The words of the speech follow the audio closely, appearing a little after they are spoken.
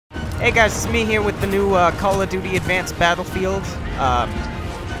Hey guys, it's me here with the new Call of Duty Advanced Battlefield. Yeah,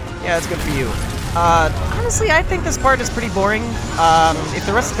 that's good for you. Honestly, I think this part is pretty boring. If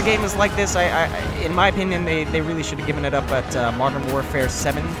the rest of the game is like this, in my opinion, they really should have given it up at Modern Warfare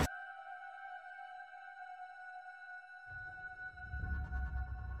 7.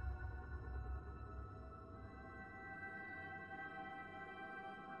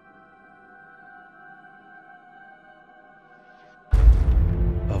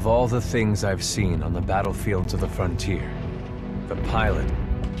 Of all the things I've seen on the battlefields of the frontier, the pilot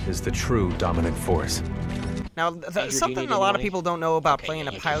is the true dominant force. Now, something a lot of people don't know about playing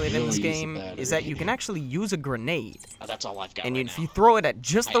a pilot in this game is that you can actually use a grenade. That's all I've got. And if you throw it at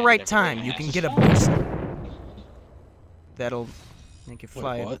just the right time, you can get a boost. That'll make you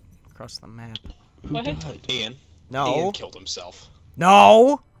fly across the map. What? Ian. No. Ian killed himself.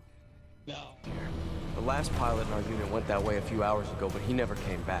 No! No. The last pilot in our unit went that way a few hours ago, but he never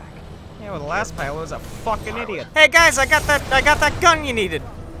came back. Yeah, well, the last pilot was a fucking idiot. Hey guys, I got that gun you needed.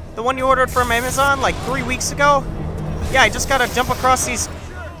 The one you ordered from Amazon like 3 weeks ago. Yeah, I just gotta jump across these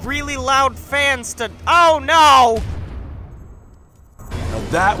really loud fans to. Oh no! Now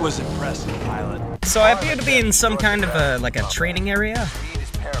that was impressive, pilot. So I appear to be in some kind of a training area.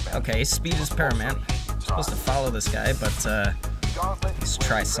 Okay, speed is paramount. I'm supposed to follow this guy, but let's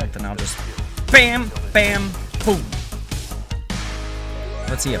try something. I'll just bam, bam, boom.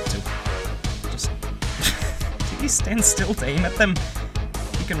 What's he up to? Just did he stand still to aim at them?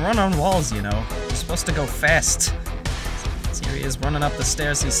 You can run on walls, you know. You're supposed to go fast. So here he is running up the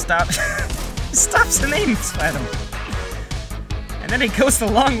stairs. He stops. He stops and aims at him. And then he goes the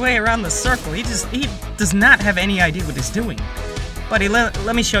long way around the circle. He does not have any idea what he's doing. Buddy,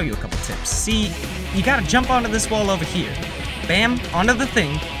 let me show you a couple tips. See, you gotta jump onto this wall over here. Bam, onto the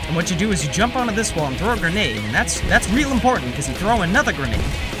thing. And what you do is you jump onto this wall and throw a grenade. And that's real important because you throw another grenade.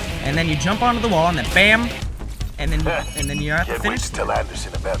 And then you jump onto the wall and then bam. And then you're at the finish. Can't wait to tell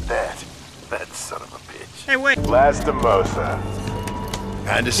Anderson about that. That son of a bitch. Hey, wait. Lastimosa.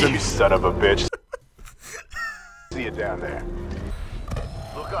 Anderson? You son of a bitch. See you down there.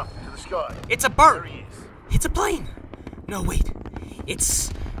 Look up to the sky. It's a bird. It's a plane. No, wait.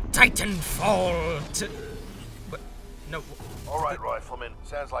 It's Titanfall to... What? No. All right, Rifleman.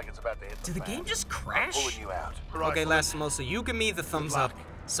 Sounds like it's about to hit Did the game just crash? I'm pulling you out. Okay, Lastimosa, you give me the thumbs up,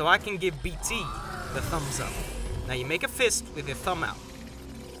 so I can give BT the thumbs up. Now you make a fist with your thumb out.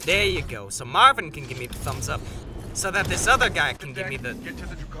 There you go. So Marvin can give me the thumbs up, so that this other guy can give me the...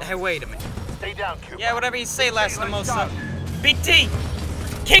 Hey, wait a minute. Stay down, Cooper. Yeah, whatever you say, Lastimosa. BT!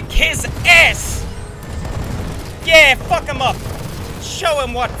 Kick his ass! Yeah, fuck him up. Show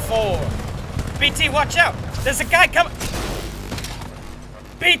him what for. BT, watch out. There's a guy coming.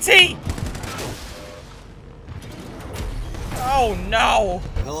 BT! Oh no!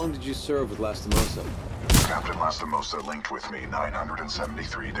 How long did you serve with Lastimosa? Captain Lastimosa linked with me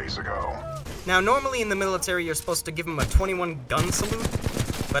 973 days ago. Now, normally in the military, you're supposed to give him a 21 gun salute,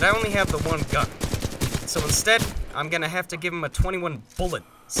 but I only have the one gun. So instead, I'm gonna have to give him a 21 bullet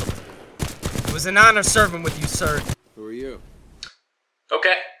salute. It was an honor serving with you, sir. Who are you?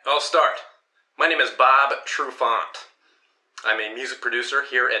 Okay, I'll start. My name is Bob Trufant. I'm a music producer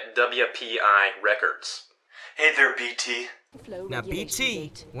here at WPI Records. Hey there, BT. Now,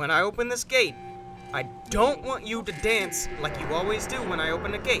 BT, when I open this gate, I don't want you to dance like you always do when I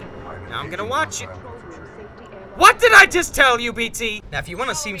open a gate. Now, I'm gonna watch it. What did I just tell you, BT? Now, if you want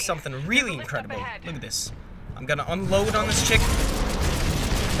to see something really incredible, look at this. I'm gonna unload on this chick.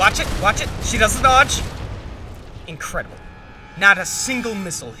 Watch it, watch it. She doesn't dodge. Incredible. Not a single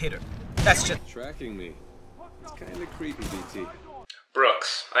missile hit her. That's just... Tracking me. It's kinda creepy, BT.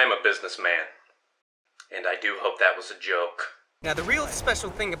 Brooks, I am a businessman. And I do hope that was a joke. Now, the real special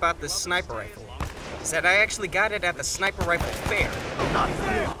thing about this sniper rifle is that I actually got it at the Sniper Rifle Fair.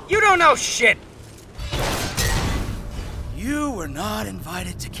 You don't know shit! You were not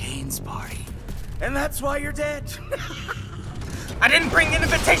invited to Kane's party. And that's why you're dead. I didn't bring an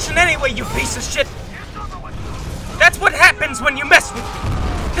invitation anyway, you piece of shit! That's what happens when you mess with me!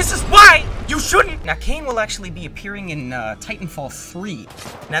 This is why you shouldn't! Now, Kane will actually be appearing in Titanfall 3.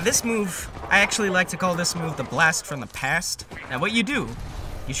 Now, this move, I actually like to call this move the Blast from the Past. Now, what you do,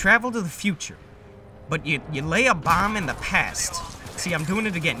 you travel to the future, but you lay a bomb in the past. See, I'm doing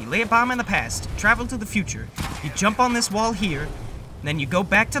it again. You lay a bomb in the past, travel to the future, you jump on this wall here, then you go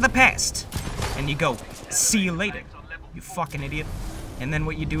back to the past, and you go, see you later, you fucking idiot. And then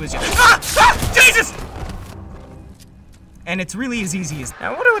what you do is you... Ah! Jesus! And it's really as easy as... I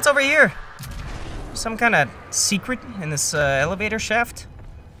wonder what's over here. Some kind of secret in this elevator shaft?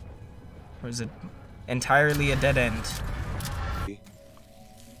 Or is it entirely a dead end?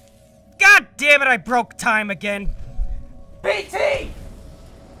 damn it, I broke time again. BT!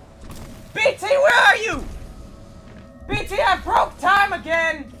 BT, where are you? BT, I broke time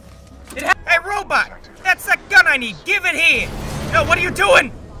again! Hey, robot! That's that gun I need! Give it here! No, what are you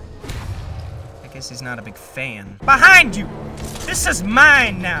doing? I guess he's not a big fan. Behind you! This is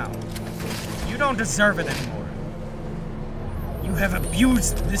mine now! You don't deserve it anymore. You have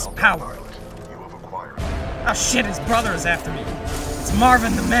abused this power. Oh shit, his brother is after me. It's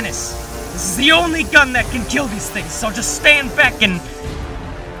Marvin the Menace. This is the only gun that can kill these things, so just stand back and...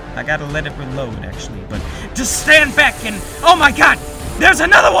 I gotta let it reload, actually, but just stand back and... Oh my god! There's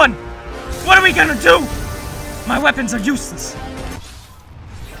another one! What are we gonna do? My weapons are useless.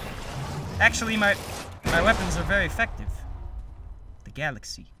 Actually, my weapons are very effective. The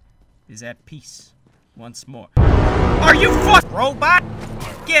galaxy is at peace once more. Are you robot?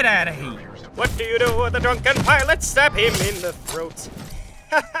 Get out of here. What do you do with the drunken pilot? Stab him in the throat.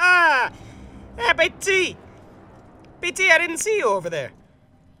 Ha ha! Hey, BT! BT, I didn't see you over there.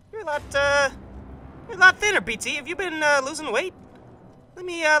 You're a lot thinner, BT. Have you been losing weight? Let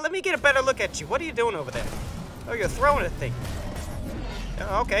me get a better look at you. What are you doing over there? Oh, you're throwing a thing.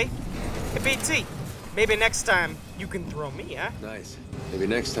 Okay. Hey, BT, maybe next time you can throw me, huh? Nice. Maybe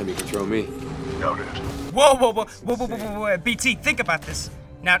next time you can throw me. Noted. Whoa, BT, think about this.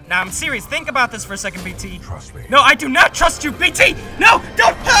 Now, I'm serious. Think about this for a second, BT. Trust me. No, I do not trust you, BT! No!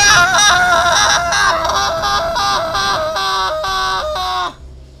 Don't!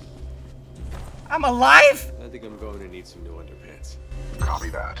 I'm alive? I think I'm going to need some new underpants. Copy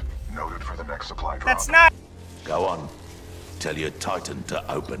that. Noted for the next supply drop. That's not... Go on. Tell your Titan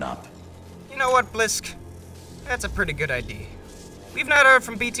to open up. You know what, Blisk? That's a pretty good idea. We've not heard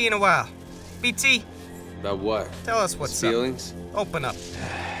from BT in a while. BT, About what? tell us what's up. Feelings? Open up.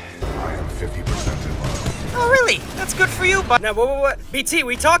 I am 50% in love. Oh, really? That's good for you, but... Now, what? BT,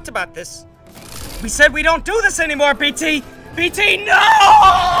 we talked about this. We said we don't do this anymore, BT! BT, no!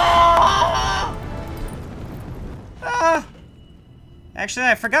 Actually,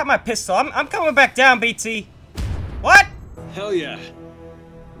 I forgot my pistol. I'm coming back down, BT. What? Hell yeah.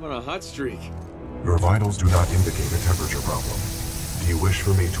 I'm on a hot streak. Your vitals do not indicate a temperature problem. Do you wish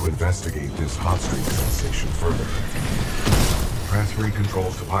for me to investigate this hot streak sensation further? Transferring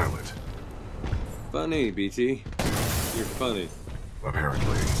controls to pilot. Funny, BT. You're funny.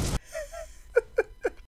 Apparently.